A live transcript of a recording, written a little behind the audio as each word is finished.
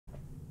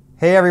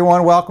Hey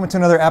everyone, welcome to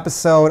another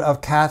episode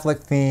of Catholic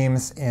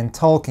Themes in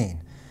Tolkien.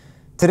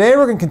 Today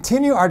we're going to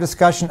continue our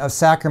discussion of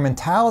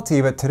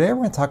sacramentality, but today we're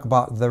going to talk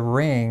about the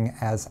ring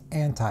as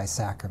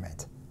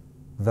anti-sacrament.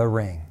 The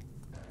ring.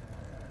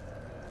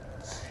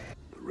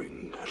 The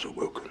ring has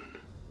awoken.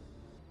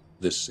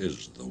 This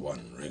is the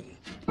One Ring.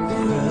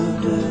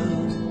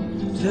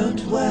 Frodo,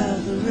 don't wear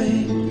the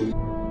ring.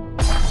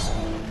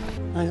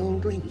 My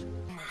old ring.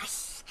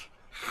 Must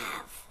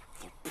have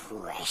the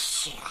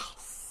precious.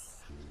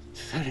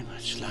 Very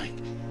much like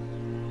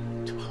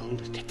to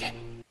hold it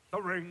again. The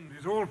ring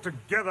is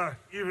altogether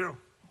evil.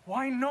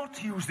 Why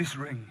not use this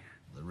ring?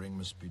 The ring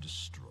must be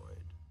destroyed.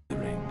 The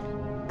ring.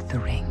 The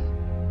ring.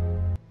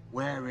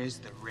 Where is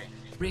the ring?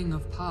 Ring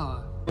of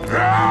power.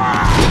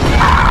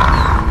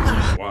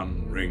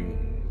 One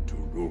ring to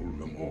rule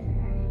them all.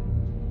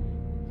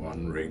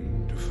 One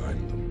ring to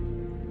find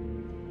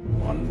them.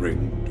 One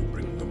ring to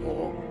bring them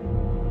all.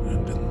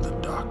 And in the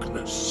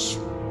darkness,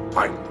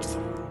 find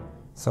them.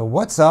 So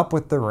what's up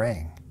with the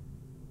ring?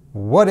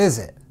 What is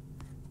it?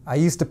 I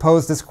used to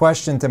pose this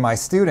question to my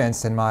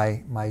students in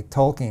my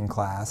Tolkien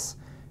class,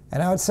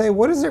 and I would say,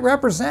 what does it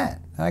represent?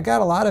 And I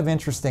got a lot of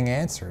interesting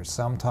answers.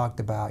 Some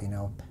talked about,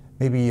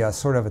 maybe a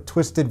sort of a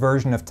twisted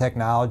version of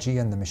technology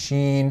and the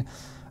machine.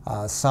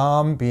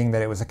 Some, being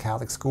that it was a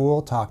Catholic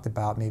school, talked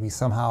about maybe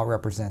somehow it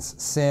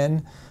represents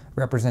sin,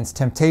 represents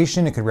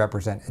temptation, it could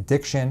represent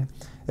addiction,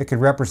 it could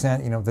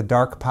represent, the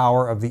dark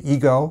power of the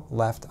ego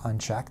left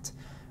unchecked.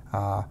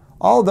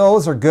 All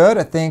those are good.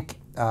 I think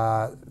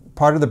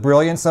part of the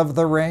brilliance of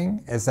the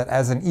ring is that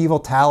as an evil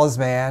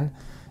talisman,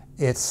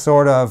 it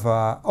sort of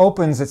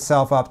opens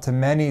itself up to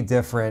many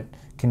different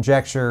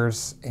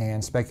conjectures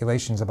and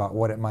speculations about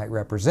what it might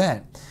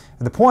represent.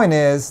 And the point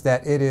is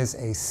that it is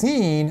a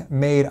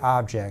seen-made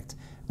object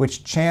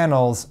which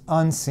channels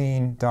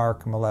unseen,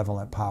 dark,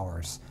 malevolent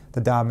powers,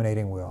 the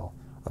dominating will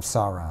of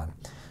Sauron.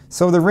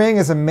 So the ring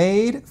is a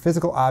made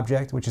physical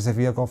object which is a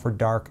vehicle for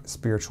dark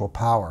spiritual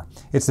power.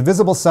 It's the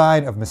visible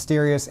sign of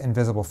mysterious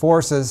invisible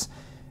forces.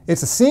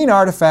 It's a seen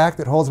artifact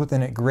that holds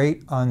within it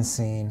great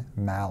unseen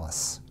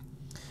malice.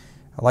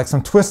 Like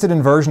some twisted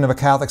inversion of a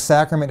Catholic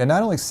sacrament, it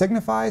not only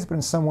signifies, but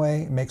in some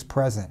way makes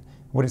present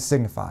what it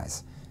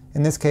signifies.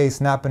 In this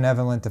case, not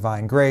benevolent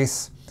divine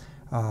grace,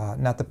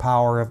 not the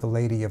power of the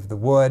Lady of the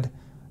Wood,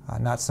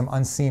 not some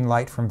unseen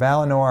light from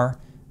Valinor,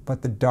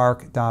 but the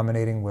dark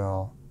dominating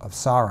will of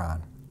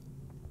Sauron.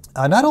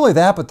 Not only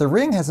that, but the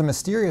ring has a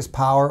mysterious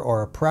power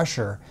or a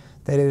pressure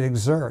that it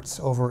exerts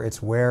over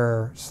its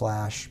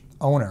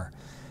wearer/owner,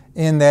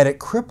 in that it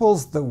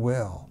cripples the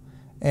will,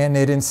 and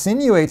it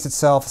insinuates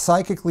itself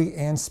psychically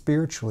and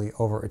spiritually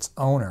over its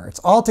owner. It's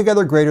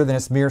altogether greater than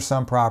its mere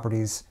sum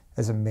properties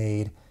as a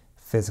made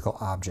physical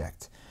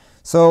object.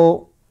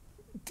 So,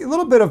 a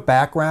little bit of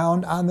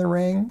background on the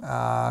ring.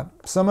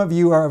 Some of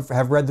you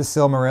have read the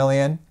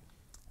Silmarillion.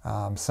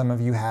 Some of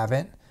you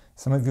haven't.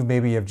 Some of you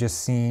maybe have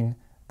just seen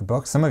the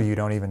book. Some of you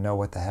don't even know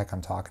what the heck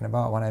I'm talking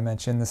about when I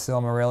mention the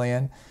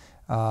Silmarillion.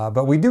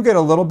 But we do get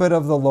a little bit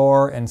of the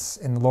lore in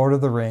the Lord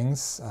of the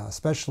Rings,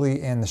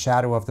 especially in the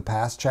Shadow of the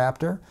Past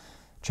chapter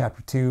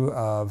 2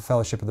 of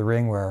Fellowship of the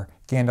Ring, where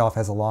Gandalf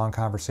has a long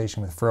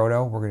conversation with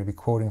Frodo. We're going to be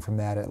quoting from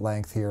that at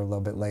length here a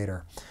little bit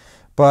later.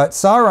 But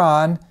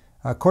Sauron,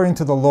 according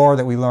to the lore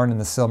that we learned in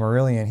the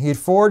Silmarillion, he had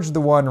forged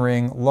the One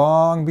Ring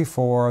long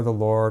before the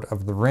Lord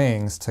of the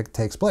Rings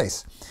takes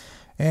place.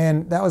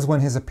 And that was when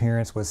his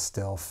appearance was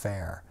still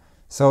fair.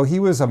 So he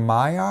was a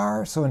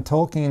Maiar. So in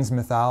Tolkien's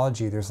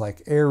mythology, there's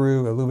like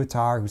Eru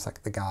Ilúvatar, who's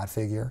like the god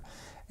figure.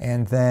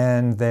 And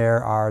then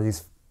there are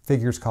these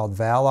figures called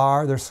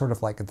Valar. They're sort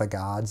of like the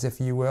gods, if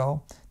you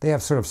will. They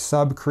have sort of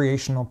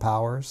sub-creational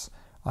powers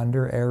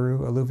under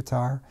Eru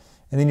Ilúvatar.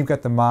 And then you've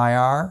got the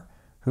Maiar,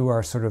 who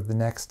are sort of the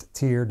next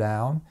tier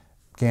down.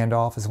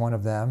 Gandalf is one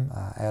of them,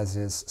 as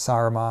is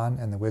Saruman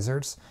and the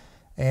wizards.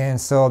 And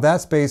so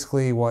that's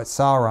basically what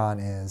Sauron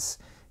is.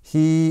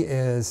 He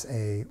is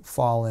a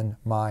fallen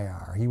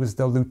Maiar. He was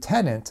the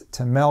lieutenant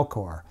to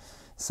Melkor.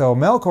 So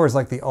Melkor is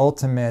like the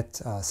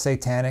ultimate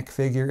satanic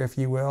figure, if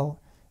you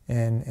will,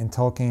 in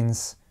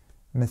Tolkien's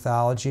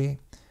mythology.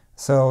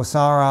 So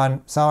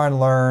Sauron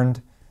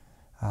learned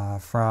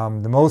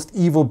from the most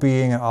evil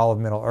being in all of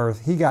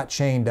Middle-earth. He got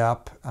chained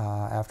up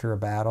after a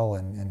battle,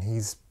 and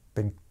he's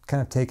been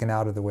kind of taken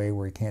out of the way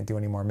where he can't do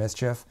any more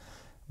mischief.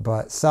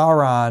 But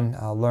Sauron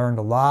learned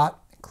a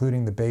lot,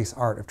 including the base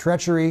art of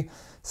treachery.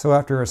 So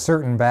after a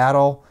certain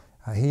battle,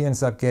 he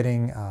ends up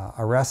getting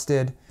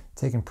arrested,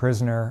 taken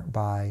prisoner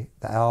by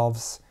the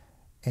elves,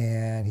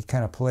 and he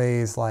kind of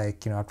plays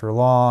like, after a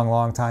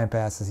long time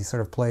passes, he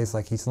sort of plays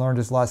like he's learned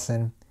his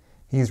lesson,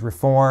 he's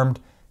reformed,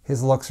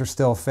 his looks are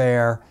still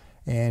fair,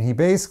 and he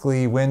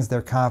basically wins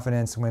their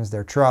confidence, wins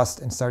their trust,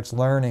 and starts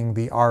learning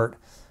the art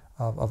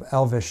of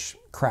elvish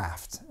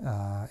craft,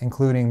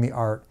 including the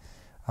art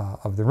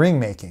of the ring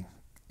making.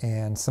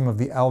 And some of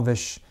the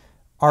elvish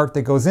art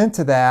that goes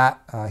into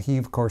that, he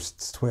of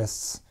course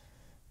twists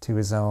to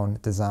his own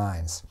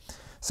designs.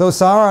 So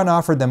Sauron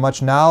offered them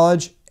much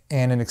knowledge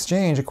and in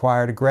exchange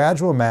acquired a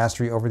gradual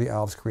mastery over the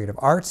elves' creative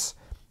arts,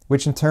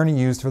 which in turn he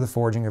used for the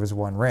forging of his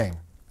One Ring.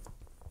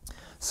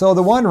 So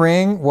the One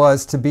Ring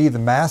was to be the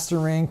master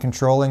ring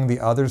controlling the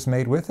others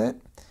made with it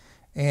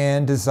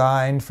and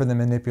designed for the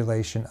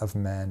manipulation of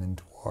men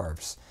and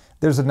dwarves.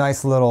 There's a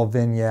nice little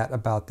vignette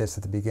about this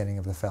at the beginning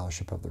of the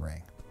Fellowship of the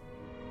Ring.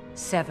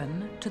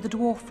 7 to the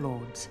dwarf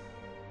lords,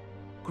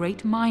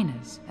 great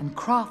miners and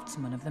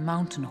craftsmen of the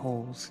mountain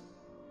halls.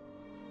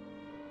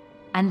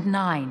 And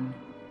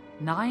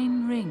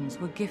 9 rings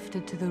were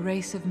gifted to the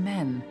race of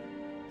men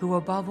who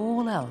above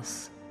all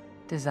else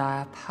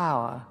desire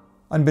power.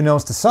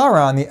 Unbeknownst to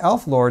Sauron, the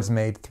elf lords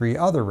made 3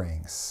 other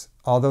rings.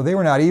 Although they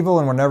were not evil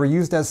and were never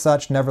used as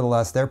such,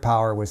 nevertheless their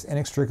power was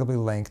inextricably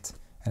linked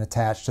and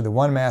attached to the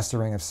one master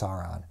ring of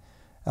Sauron.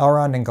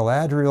 Elrond and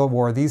Galadriel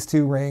wore these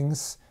 2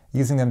 rings,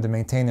 using them to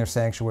maintain their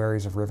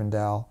sanctuaries of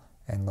Rivendell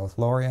and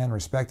Lothlorien,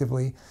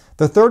 respectively.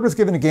 The third was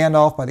given to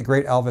Gandalf by the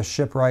great elvish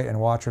shipwright and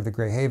watcher of the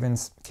Grey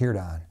Havens,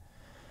 Círdan.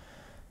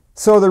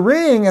 So the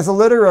ring, as a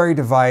literary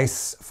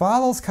device,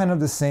 follows kind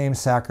of the same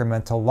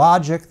sacramental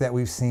logic that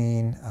we've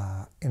seen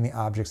in the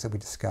objects that we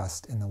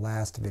discussed in the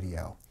last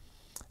video.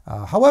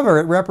 However,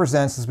 it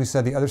represents, as we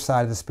said, the other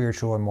side of the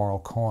spiritual and moral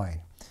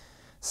coin.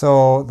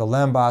 So the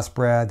lembas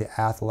bread, the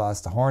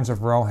athelas, the horns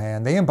of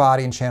Rohan, they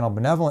embody and channel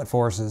benevolent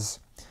forces.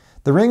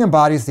 The ring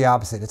embodies the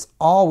opposite. It's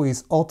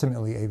always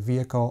ultimately a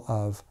vehicle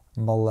of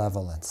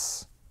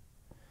malevolence,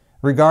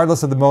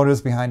 regardless of the motives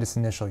behind its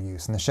initial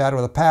use. In the shadow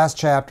of the past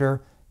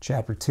chapter,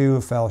 Chapter 2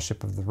 of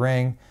Fellowship of the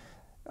Ring,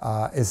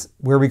 is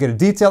where we get a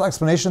detailed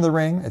explanation of the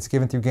ring. It's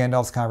given through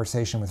Gandalf's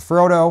conversation with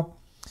Frodo.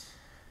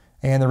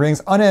 And the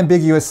ring's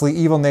unambiguously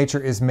evil nature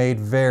is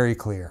made very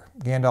clear.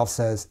 Gandalf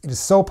says, "It is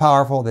so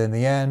powerful that in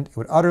the end, it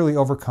would utterly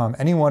overcome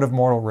anyone of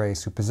mortal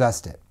race who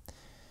possessed it.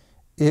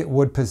 It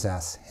would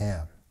possess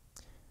him.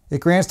 It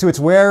grants to its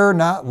wearer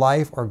not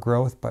life or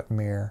growth, but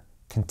mere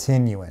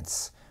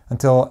continuance,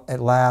 until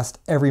at last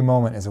every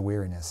moment is a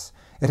weariness.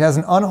 It has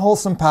an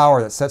unwholesome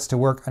power that sets to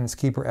work on its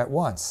keeper at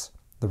once.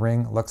 The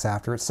ring looks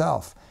after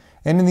itself,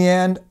 and in the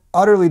end,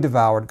 utterly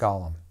devoured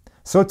Gollum.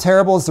 So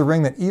terrible is the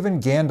ring that even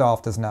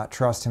Gandalf does not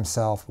trust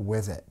himself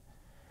with it.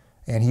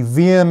 And he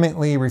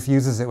vehemently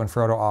refuses it when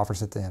Frodo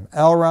offers it to him.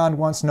 Elrond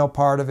wants no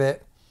part of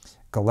it.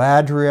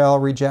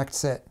 Galadriel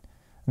rejects it.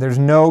 There's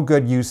no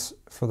good use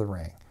for the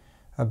ring.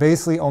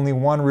 Basically, only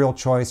one real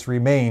choice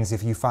remains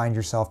if you find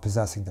yourself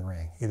possessing the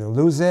ring. Either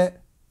lose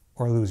it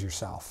or lose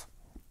yourself."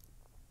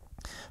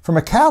 From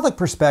a Catholic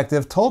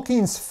perspective,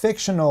 Tolkien's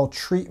fictional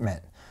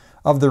treatment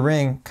of the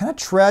ring kind of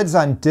treads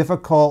on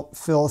difficult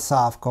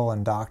philosophical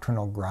and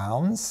doctrinal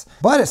grounds,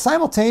 but it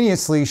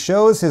simultaneously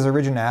shows his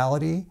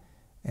originality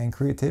and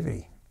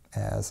creativity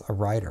as a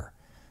writer.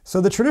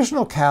 So the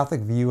traditional Catholic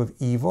view of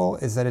evil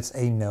is that it's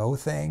a no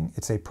thing,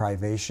 it's a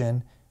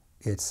privation,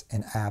 it's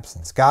an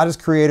absence. God is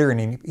creator,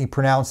 and he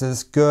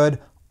pronounces good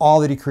all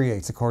that he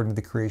creates according to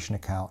the creation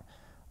account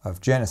of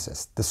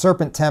Genesis. The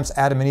serpent tempts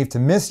Adam and Eve to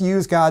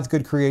misuse God's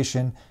good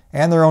creation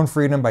and their own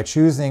freedom by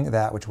choosing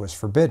that which was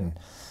forbidden.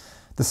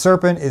 The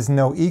serpent is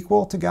no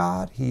equal to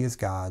God. He is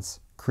God's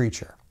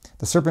creature.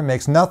 The serpent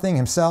makes nothing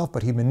himself,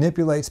 but he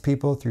manipulates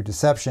people through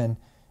deception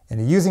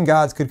into using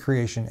God's good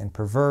creation in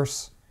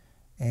perverse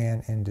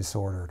and in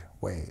disordered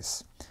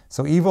ways.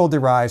 So evil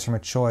derives from a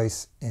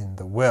choice in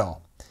the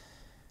will.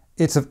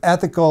 It's of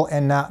ethical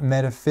and not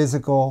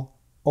metaphysical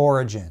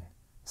origin.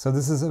 So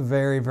this is a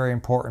very, very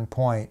important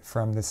point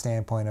from the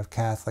standpoint of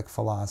Catholic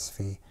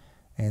philosophy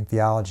and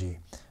theology.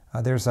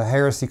 There's a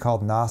heresy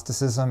called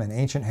Gnosticism, an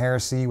ancient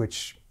heresy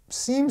which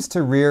seems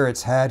to rear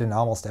its head in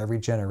almost every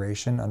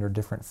generation under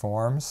different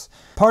forms.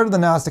 Part of the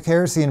Gnostic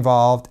heresy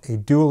involved a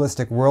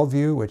dualistic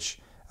worldview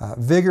which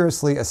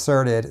vigorously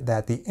asserted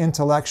that the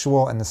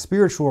intellectual and the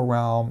spiritual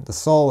realm, the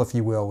soul, if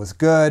you will, was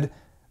good,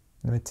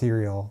 the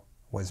material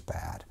was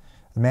bad.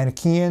 The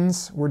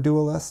Manichaeans were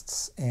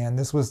dualists, and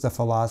this was the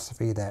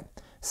philosophy that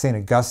St.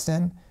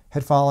 Augustine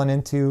had fallen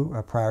into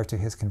prior to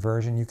his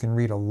conversion. You can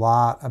read a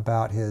lot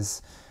about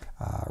his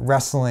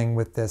wrestling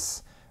with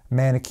this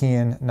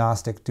Manichaean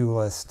Gnostic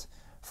dualist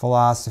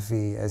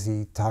philosophy as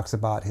he talks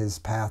about his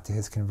path to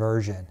his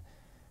conversion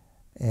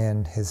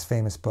in his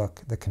famous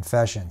book, The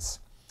Confessions.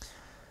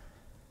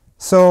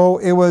 So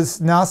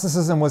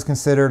Gnosticism was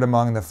considered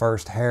among the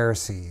first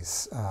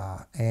heresies,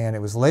 and it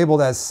was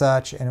labeled as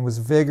such, and it was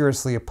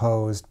vigorously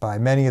opposed by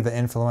many of the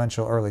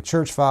influential early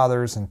church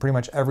fathers and pretty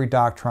much every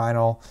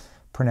doctrinal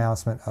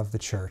pronouncement of the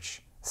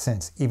church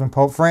since. Even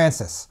Pope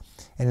Francis,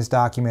 in his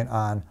document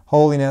on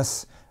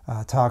holiness,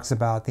 talks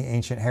about the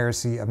ancient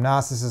heresy of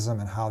Gnosticism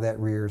and how that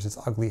rears its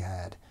ugly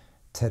head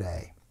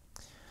today.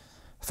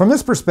 From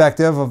this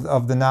perspective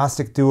of the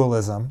Gnostic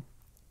dualism,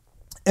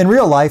 in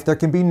real life, there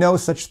can be no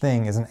such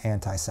thing as an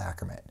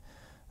anti-sacrament.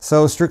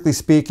 So strictly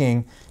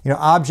speaking,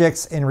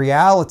 objects in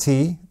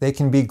reality, they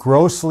can be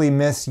grossly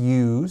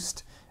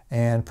misused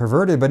and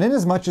perverted, but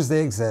inasmuch as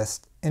they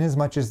exist,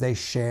 inasmuch as they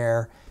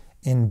share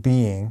in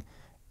being,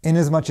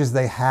 inasmuch as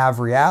they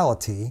have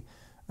reality,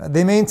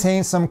 they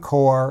maintain some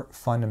core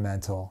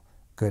fundamental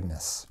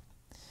goodness,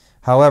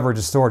 however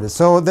distorted.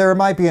 So there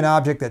might be an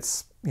object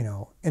that's,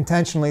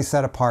 intentionally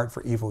set apart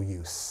for evil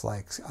use,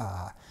 like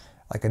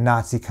like a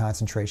Nazi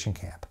concentration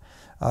camp.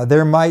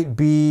 There might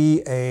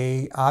be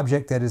an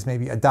object that is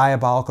maybe a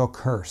diabolical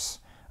curse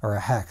or a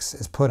hex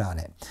is put on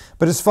it.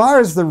 But as far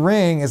as the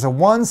ring is a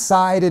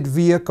one-sided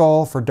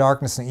vehicle for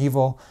darkness and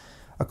evil,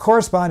 a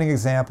corresponding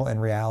example in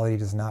reality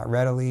does not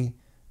readily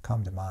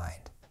come to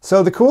mind.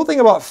 So the cool thing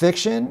about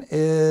fiction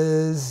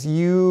is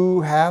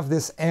you have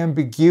this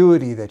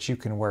ambiguity that you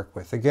can work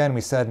with. Again,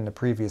 we said in the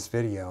previous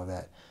video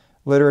that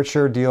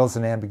literature deals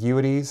in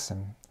ambiguities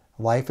and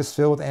life is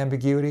filled with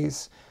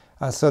ambiguities.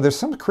 So there's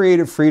some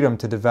creative freedom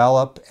to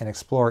develop and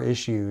explore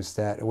issues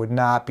that would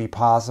not be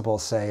possible,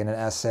 say, in an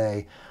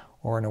essay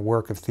or in a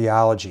work of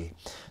theology.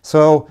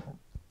 So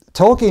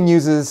Tolkien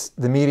uses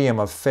the medium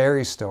of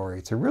fairy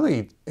story to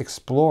really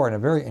explore in a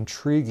very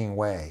intriguing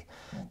way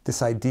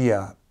this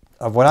idea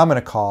of what I'm going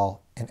to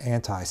call an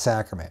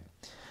anti-sacrament.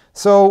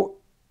 So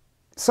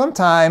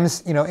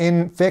sometimes,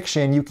 in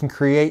fiction, you can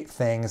create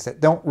things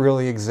that don't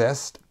really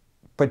exist,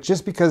 but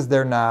just because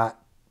they're not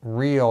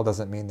real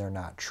doesn't mean they're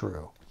not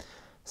true.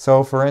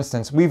 So for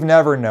instance, we've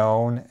never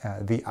known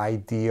the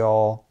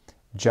ideal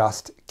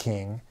just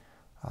king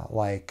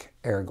like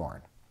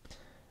Aragorn.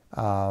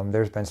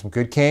 There's been some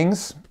good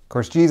kings. Of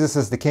course, Jesus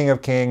is the King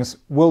of Kings.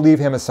 We'll leave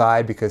him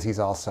aside because he's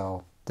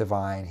also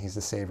divine. He's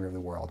the savior of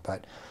the world.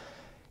 But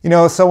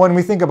so when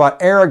we think about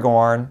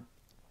Aragorn,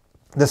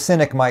 the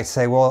cynic might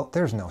say, well,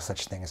 there's no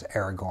such thing as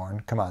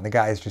Aragorn. Come on, the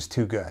guy is just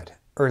too good.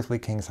 Earthly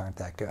kings aren't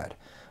that good.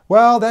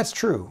 Well, that's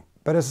true.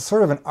 But as a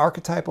sort of an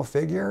archetypal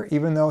figure,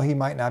 even though he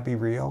might not be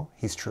real,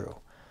 he's true.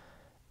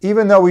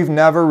 Even though we've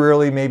never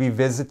really maybe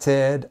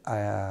visited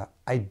an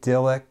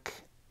idyllic,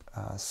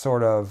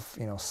 sort of,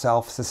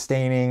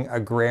 self-sustaining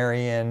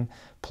agrarian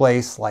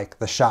place like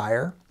the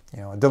Shire,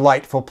 a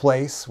delightful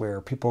place where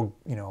people,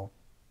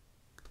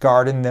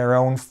 garden their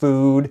own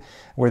food,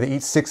 where they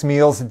eat 6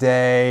 meals a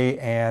day,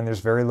 and there's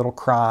very little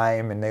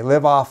crime, and they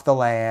live off the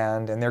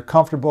land, and they're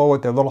comfortable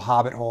with their little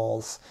hobbit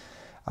holes,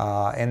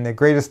 and the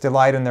greatest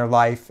delight in their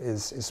life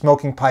is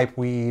smoking pipe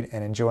weed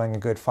and enjoying a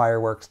good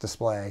fireworks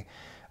display.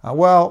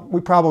 Well, we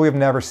probably have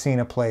never seen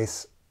a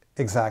place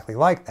exactly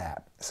like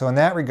that. So in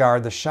that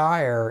regard, the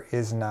Shire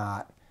is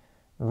not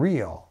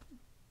real,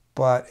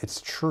 but it's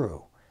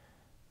true.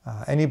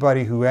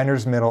 Anybody who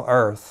enters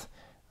Middle-earth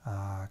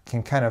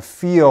can kind of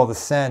feel the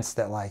sense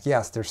that, like,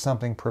 yes, there's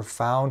something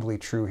profoundly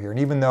true here. And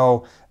even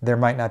though there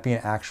might not be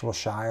an actual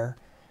Shire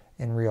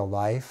in real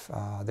life,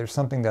 there's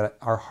something that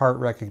our heart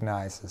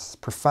recognizes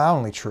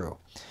profoundly true.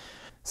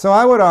 So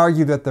I would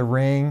argue that the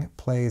ring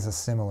plays a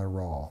similar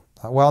role.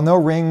 While no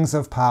rings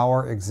of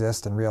power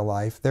exist in real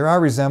life, there are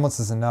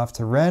resemblances enough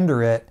to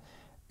render it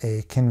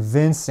a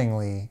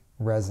convincingly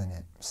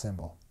resonant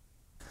symbol.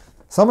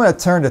 So I'm going to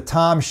turn to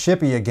Tom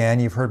Shippey again.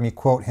 You've heard me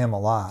quote him a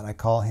lot. I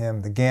call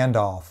him the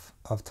Gandalf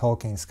of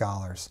Tolkien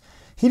scholars.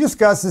 He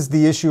discusses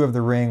the issue of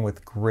the ring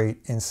with great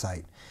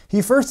insight.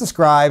 He first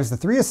describes the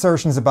 3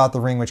 assertions about the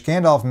ring which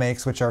Gandalf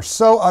makes, which are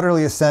so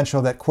utterly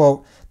essential that,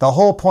 quote, the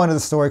whole point of the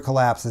story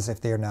collapses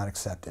if they are not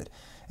accepted.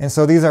 And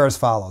so these are as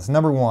follows.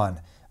 Number 1,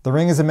 the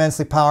ring is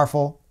immensely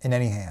powerful in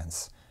any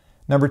hands.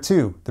 Number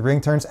 2, the ring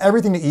turns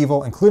everything to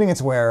evil, including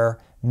its wearer.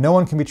 No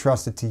one can be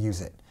trusted to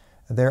use it.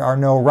 There are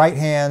no right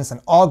hands,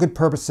 and all good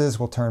purposes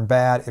will turn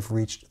bad if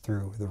reached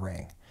through the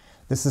ring.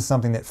 This is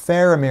something that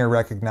Faramir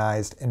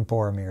recognized and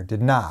Boromir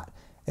did not,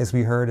 as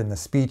we heard in the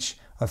speech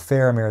of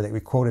Faramir that we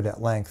quoted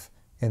at length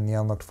in the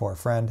Unlooked For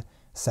Friend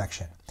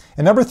section.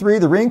 And number 3,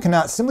 the ring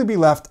cannot simply be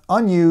left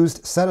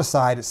unused, set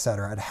aside,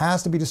 etc. It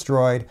has to be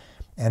destroyed,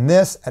 and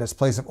this at its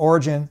place of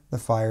origin, the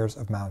fires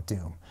of Mount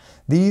Doom.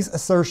 These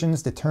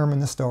assertions determine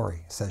the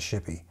story, says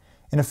Shippey.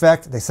 In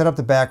effect, they set up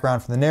the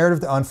background for the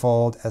narrative to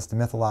unfold as the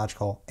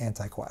mythological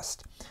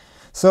anti-quest.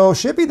 So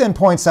Shippey then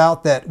points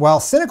out that while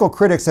cynical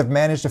critics have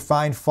managed to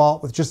find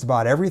fault with just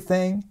about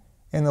everything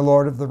in The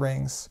Lord of the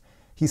Rings,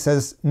 he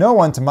says, no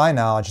one, to my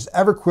knowledge, has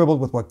ever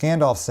quibbled with what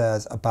Gandalf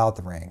says about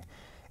the ring.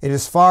 It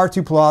is far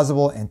too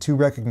plausible and too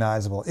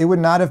recognizable. It would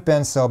not have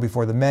been so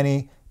before the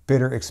many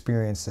bitter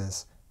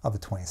experiences of the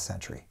 20th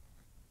century.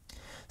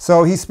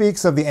 So he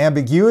speaks of the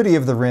ambiguity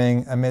of the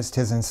ring amidst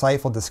his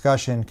insightful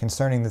discussion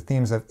concerning the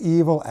themes of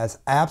evil as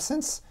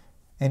absence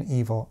and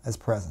evil as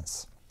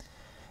presence.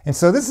 And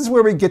so this is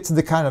where we get to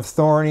the kind of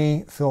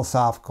thorny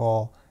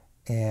philosophical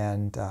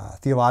and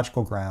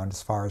theological ground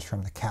as far as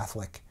from the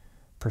Catholic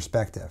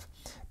perspective.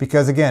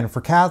 Because again,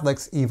 for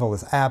Catholics, evil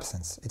is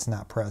absence, it's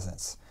not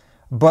presence.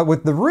 But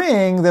with the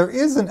ring, there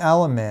is an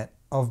element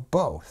of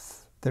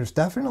both. There's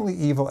definitely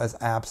evil as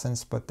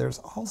absence, but there's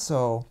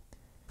also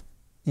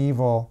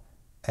evil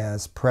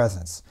as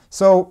presence.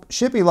 So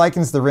Shippey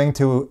likens the ring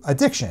to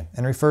addiction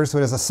and refers to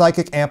it as a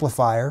psychic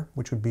amplifier,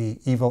 which would be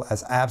evil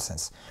as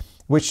absence,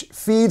 which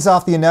feeds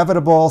off the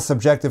inevitable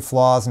subjective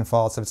flaws and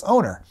faults of its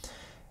owner.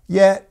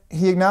 Yet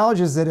he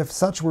acknowledges that if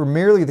such were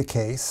merely the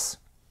case,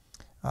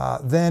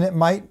 then it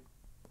might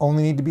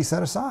only need to be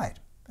set aside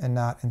and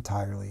not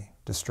entirely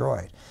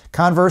destroyed.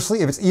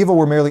 Conversely, if its evil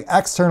were merely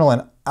external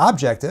and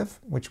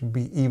objective, which would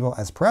be evil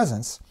as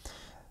presence,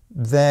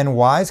 then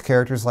wise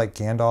characters like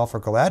Gandalf or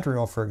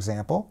Galadriel, for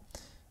example,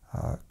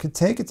 could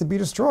take it to be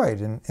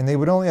destroyed, and they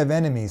would only have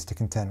enemies to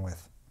contend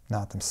with,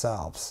 not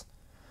themselves.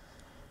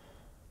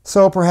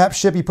 So perhaps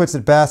Shippey puts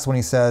it best when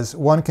he says,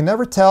 one can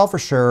never tell for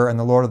sure in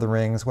The Lord of the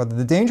Rings whether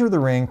the danger of the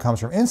ring comes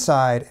from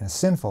inside and is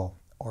sinful,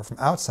 or from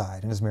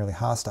outside and is merely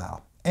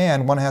hostile.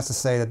 And one has to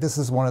say that this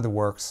is one of the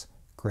work's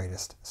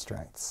greatest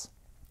strengths.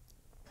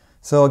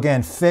 So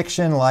again,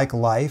 fiction, like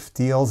life,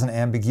 deals in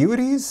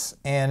ambiguities,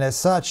 and as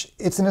such,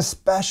 it's an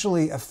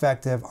especially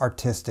effective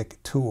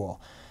artistic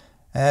tool,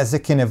 as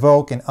it can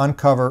evoke and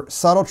uncover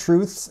subtle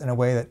truths in a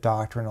way that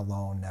doctrine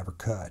alone never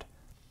could.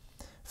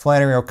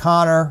 Flannery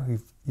O'Connor,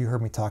 you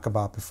heard me talk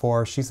about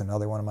before, she's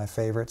another one of my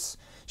favorites.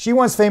 She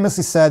once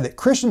famously said that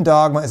Christian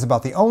dogma is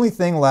about the only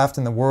thing left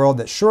in the world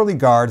that surely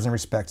guards and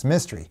respects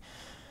mystery.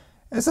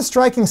 It's a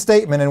striking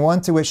statement, and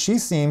one to which she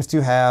seems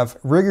to have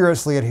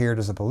rigorously adhered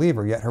as a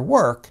believer, yet her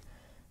work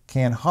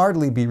can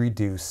hardly be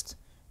reduced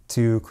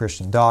to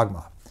Christian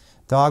dogma.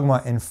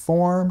 Dogma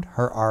informed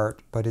her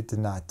art, but it did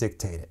not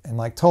dictate it. And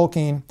like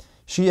Tolkien,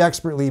 she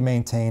expertly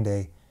maintained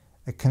a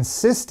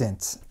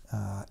consistent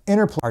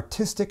interplay of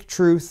artistic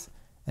truth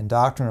and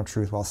doctrinal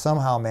truth while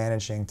somehow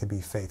managing to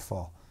be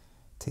faithful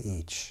to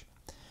each.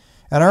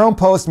 In our own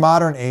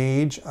postmodern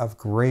age of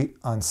great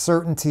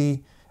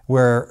uncertainty,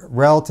 where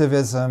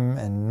relativism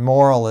and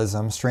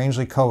moralism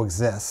strangely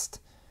coexist,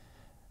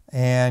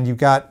 and you've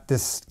got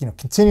this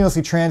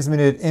continuously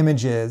transmitted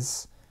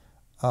images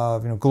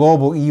of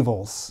global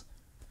evils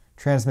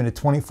transmitted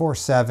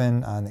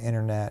 24/7 on the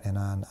internet and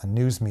on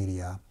news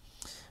media,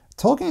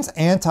 Tolkien's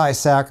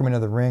anti-sacrament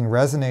of the ring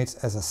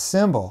resonates as a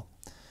symbol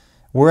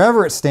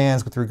wherever it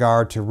stands with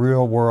regard to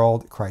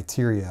real-world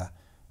criteria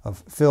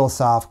of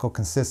philosophical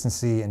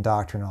consistency and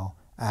doctrinal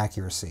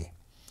accuracy.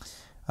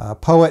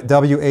 Poet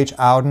W.H.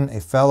 Auden, a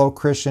fellow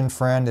Christian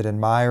friend and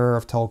admirer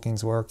of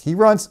Tolkien's work, he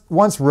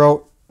once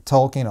wrote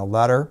Tolkien a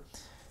letter,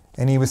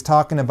 and he was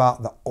talking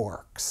about the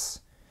orcs.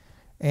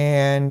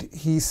 And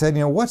he said,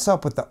 what's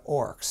up with the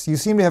orcs? You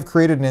seem to have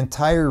created an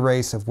entire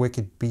race of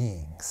wicked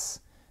beings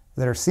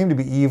that seem to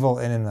be evil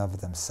in and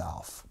of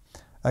themselves.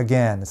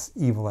 Again, it's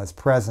evil as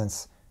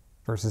presence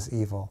versus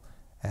evil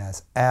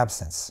as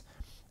absence.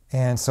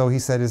 And so he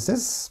said, is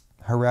this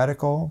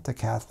heretical to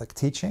Catholic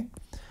teaching?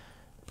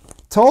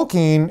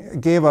 Tolkien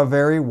gave a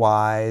very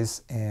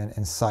wise and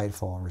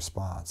insightful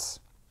response.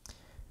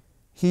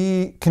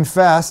 He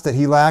confessed that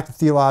he lacked the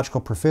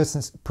theological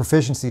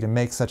proficiency to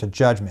make such a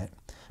judgment.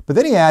 But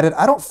then he added,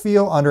 I don't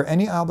feel under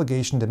any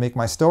obligation to make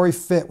my story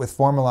fit with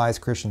formalized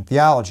Christian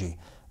theology,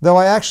 though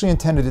I actually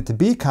intended it to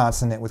be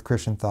consonant with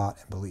Christian thought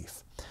and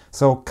belief.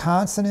 So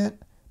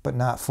consonant, but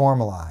not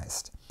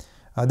formalized.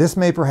 This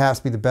may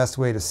perhaps be the best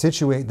way to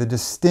situate the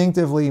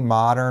distinctively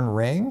modern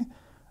ring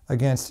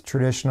against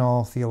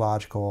traditional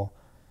theological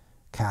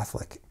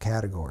Catholic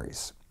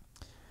categories.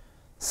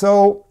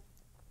 So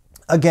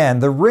again,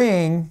 the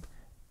ring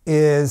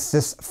is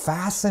this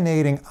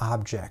fascinating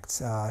object.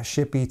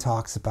 Shippey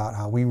talks about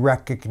how we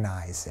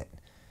recognize it.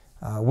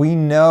 We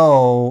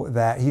know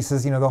that, he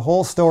says, the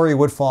whole story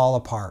would fall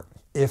apart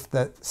if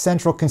the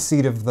central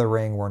conceit of the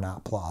ring were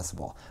not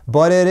plausible.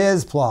 But it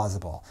is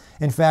plausible.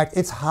 In fact,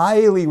 it's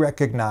highly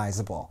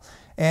recognizable.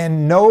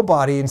 And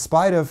nobody, in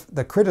spite of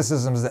the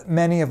criticisms that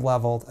many have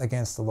leveled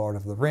against The Lord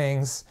of the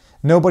Rings,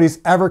 nobody's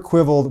ever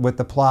quibbled with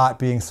the plot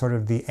being sort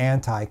of the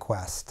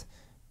anti-quest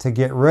to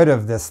get rid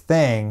of this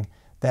thing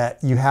that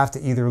you have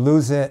to either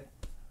lose it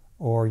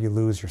or you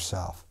lose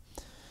yourself.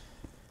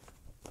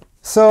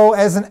 So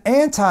as an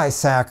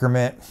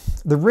anti-sacrament,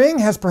 the ring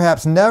has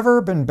perhaps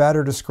never been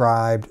better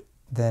described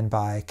than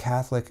by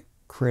Catholic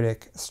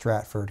critic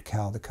Stratford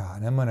Caldecott.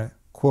 And I'm going to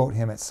quote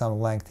him at some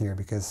length here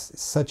because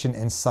it's such an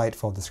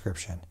insightful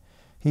description.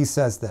 He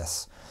says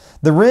this: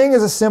 the ring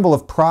is a symbol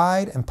of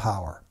pride and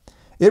power.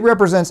 It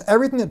represents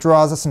everything that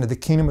draws us into the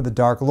kingdom of the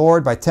Dark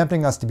Lord by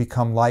tempting us to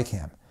become like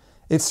him.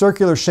 Its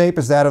circular shape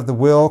is that of the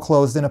will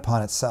closed in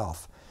upon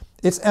itself.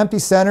 Its empty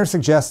center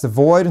suggests the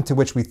void into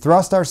which we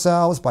thrust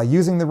ourselves by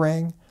using the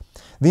ring.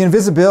 The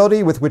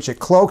invisibility with which it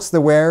cloaks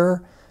the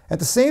wearer at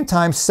the same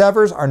time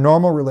severs our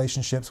normal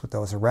relationships with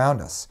those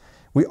around us.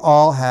 We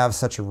all have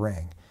such a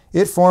ring.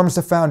 It forms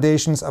the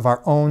foundations of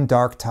our own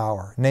dark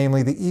tower,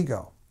 namely the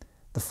ego,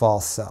 the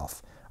false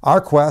self.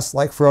 Our quest,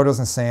 like Frodo's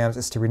and Sam's,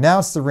 is to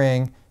renounce the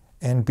ring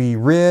and be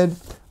rid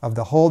of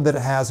the hold that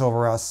it has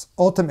over us,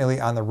 ultimately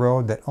on the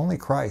road that only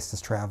Christ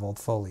has traveled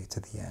fully to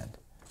the end.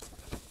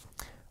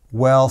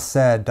 Well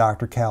said,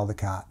 Dr.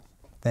 Caldecott.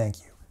 Thank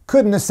you.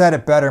 Couldn't have said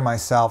it better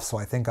myself, so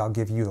I think I'll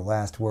give you the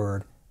last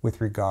word with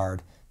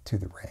regard to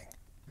the ring.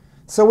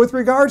 So with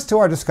regards to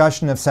our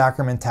discussion of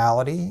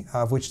sacramentality,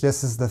 of which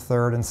this is the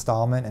third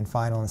installment and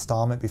final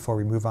installment before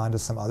we move on to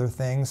some other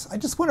things, I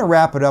just want to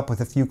wrap it up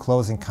with a few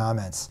closing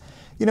comments.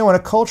 In a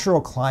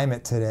cultural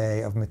climate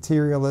today of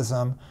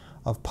materialism,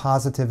 of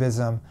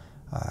positivism,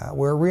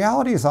 where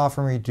reality is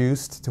often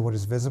reduced to what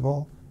is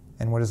visible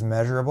and what is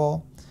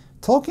measurable,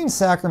 Tolkien's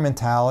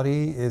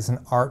sacramentality is an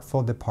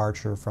artful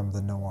departure from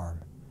the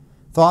norm.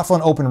 Thoughtful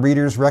and open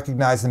readers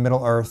recognize the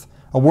Middle Earth,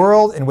 a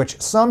world in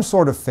which some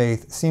sort of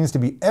faith seems to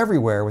be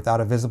everywhere without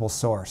a visible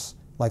source,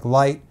 like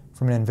light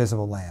from an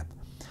invisible lamp.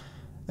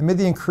 Amid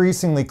the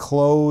increasingly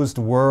closed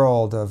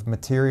world of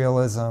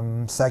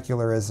materialism,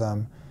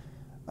 secularism,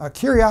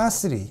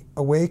 curiosity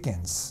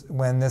awakens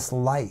when this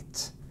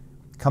light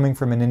coming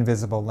from an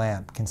invisible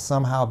lamp can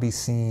somehow be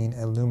seen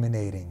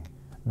illuminating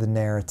the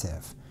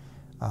narrative.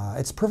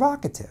 It's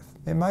provocative.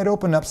 It might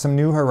open up some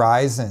new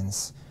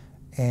horizons,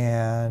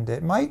 and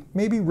it might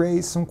maybe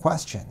raise some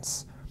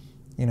questions.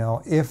 You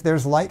know, if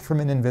there's light from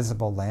an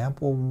invisible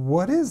lamp, well,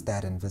 what is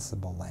that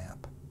invisible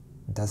lamp?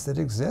 Does it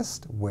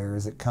exist? Where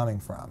is it coming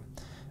from?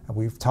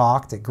 We've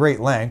talked at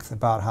great length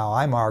about how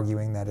I'm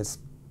arguing that it's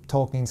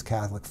Tolkien's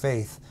Catholic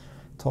faith,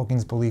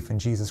 Tolkien's belief in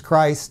Jesus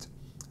Christ,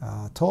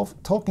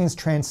 Tolkien's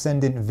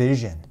transcendent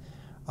vision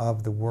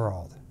of the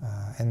world,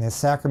 and this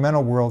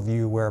sacramental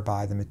worldview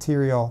whereby the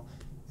material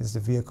is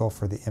the vehicle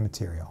for the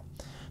immaterial.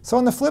 So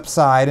on the flip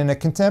side, in a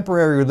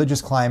contemporary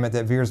religious climate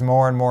that veers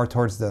more and more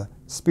towards the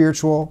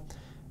spiritual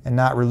and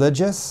not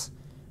religious,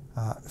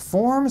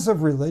 forms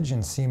of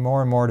religion seem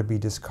more and more to be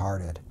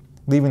discarded,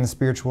 leaving the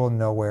spiritual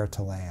nowhere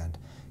to land.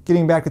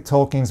 Getting back to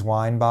Tolkien's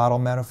wine bottle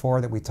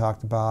metaphor that we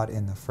talked about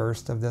in the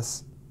first of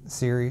this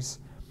series,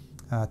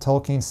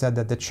 Tolkien said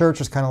that the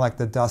church is kind of like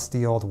the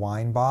dusty old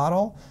wine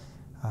bottle.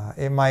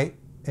 It might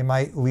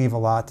leave a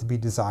lot to be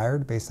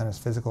desired based on its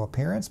physical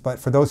appearance, but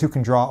for those who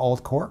can draw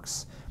old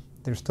corks,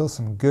 there's still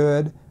some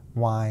good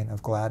wine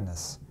of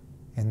gladness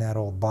in that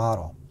old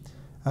bottle.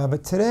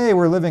 But today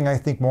we're living, I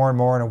think, more and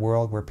more in a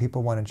world where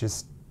people want to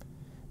just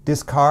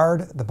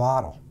discard the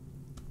bottle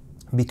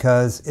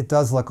because it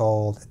does look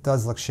old, it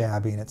does look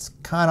shabby, and it's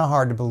kind of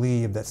hard to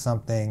believe that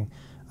something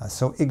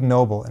so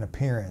ignoble in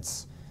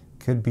appearance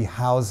could be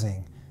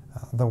housing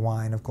the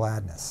wine of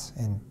gladness.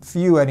 And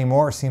few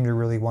anymore seem to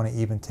really want to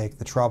even take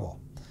the trouble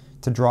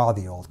to draw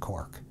the old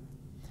cork.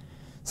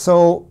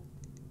 So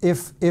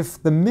if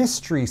the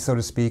mystery, so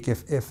to speak,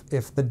 if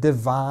the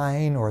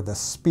divine or the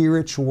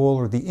spiritual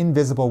or the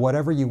invisible,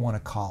 whatever you want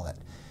to call it,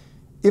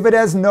 if it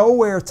has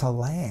nowhere to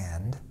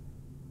land,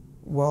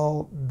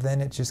 well, then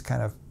it just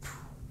kind of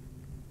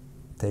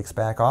takes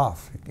back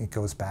off. It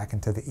goes back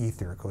into the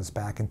ether. It goes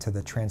back into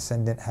the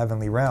transcendent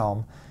heavenly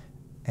realm,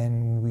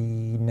 and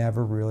we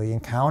never really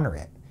encounter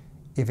it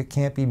if it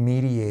can't be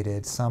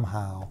mediated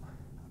somehow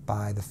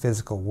by the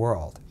physical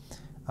world.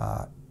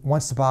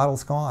 Once the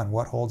bottle's gone,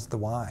 what holds the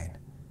wine?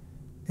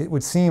 It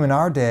would seem in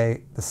our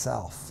day, the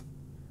self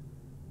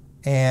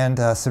and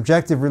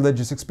subjective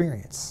religious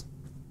experience.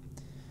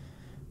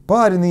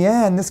 But in the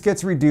end, this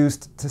gets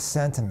reduced to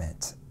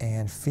sentiment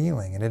and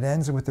feeling, and it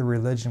ends with a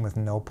religion with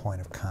no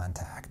point of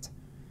contact.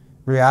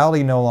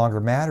 Reality no longer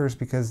matters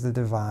because the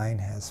divine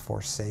has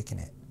forsaken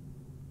it.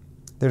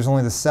 There's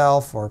only the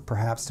self, or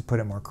perhaps to put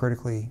it more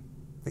critically,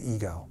 the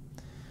ego.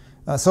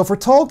 So for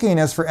Tolkien,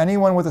 as for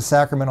anyone with a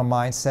sacramental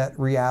mindset,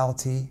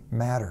 reality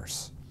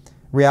matters.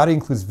 Reality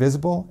includes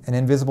visible and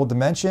invisible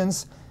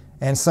dimensions,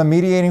 and some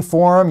mediating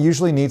form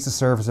usually needs to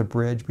serve as a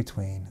bridge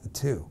between the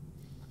two.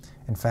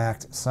 In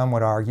fact, some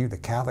would argue, the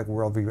Catholic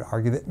worldview would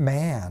argue, that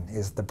man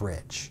is the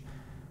bridge.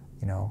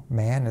 You know,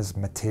 man is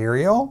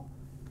material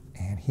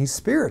and he's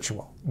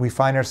spiritual. We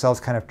find ourselves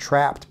kind of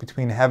trapped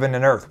between heaven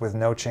and earth with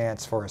no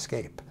chance for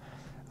escape.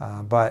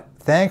 But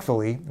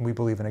thankfully, we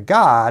believe in a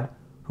God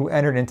who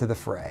entered into the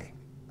fray,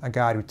 a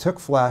God who took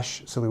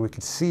flesh so that we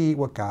could see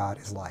what God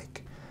is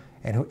like,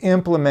 and who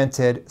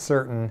implemented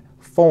certain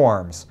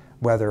forms,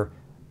 whether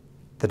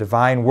the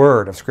divine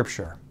word of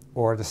Scripture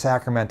or the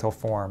sacramental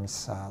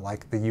forms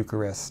like the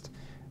Eucharist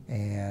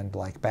and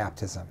like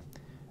baptism,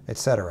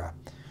 etc.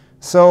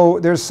 So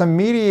there's some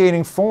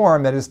mediating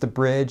form that is the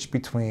bridge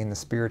between the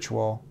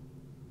spiritual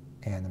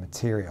and the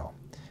material.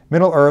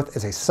 Middle-earth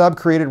is a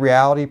sub-created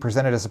reality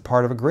presented as a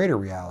part of a greater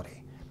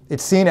reality.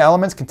 Its seen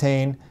elements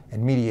contain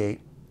and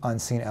mediate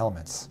unseen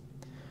elements.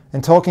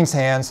 In Tolkien's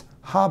hands,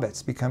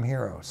 hobbits become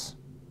heroes.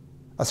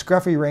 A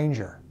scruffy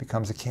ranger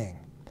becomes a king.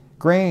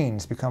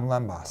 Grains become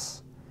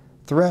lembas.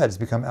 Threads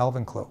become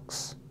elven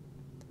cloaks.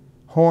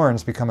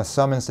 Horns become a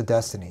summons to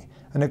destiny.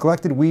 A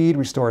neglected weed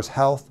restores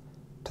health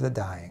to the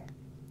dying.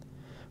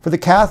 For the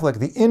Catholic,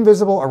 the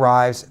invisible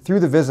arrives through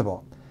the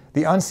visible.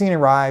 The unseen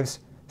arrives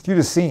through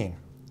the seen.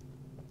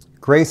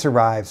 Grace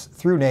arrives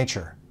through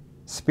nature.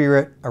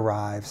 Spirit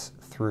arrives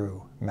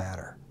through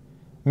matter.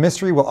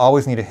 Mystery will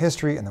always need a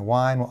history, and the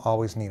wine will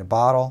always need a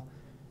bottle.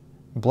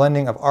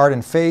 Blending of art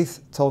and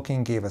faith,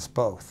 Tolkien gave us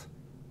both,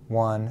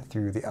 one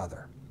through the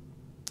other.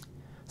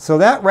 So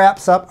that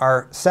wraps up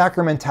our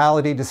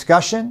sacramentality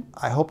discussion.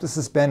 I hope this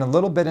has been a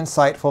little bit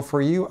insightful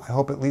for you. I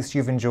hope at least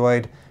you've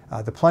enjoyed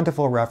the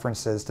plentiful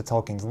references to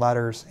Tolkien's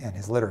letters and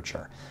his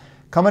literature.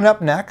 Coming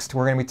up next,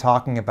 we're going to be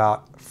talking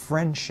about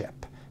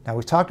friendship. Now,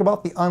 we've talked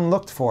about the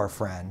unlooked-for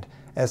friend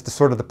as the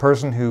sort of the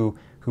person who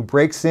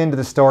breaks into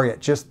the story at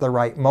just the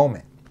right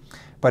moment.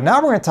 But now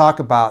we're going to talk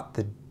about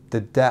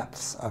the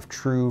depths of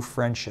true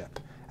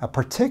friendship,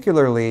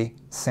 particularly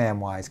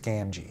Samwise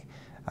Gamgee.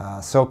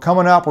 So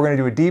coming up, we're going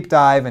to do a deep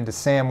dive into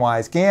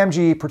Samwise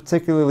Gamgee,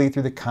 particularly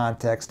through the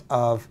context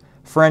of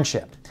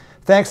friendship.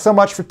 Thanks so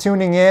much for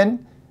tuning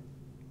in.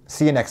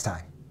 See you next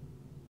time.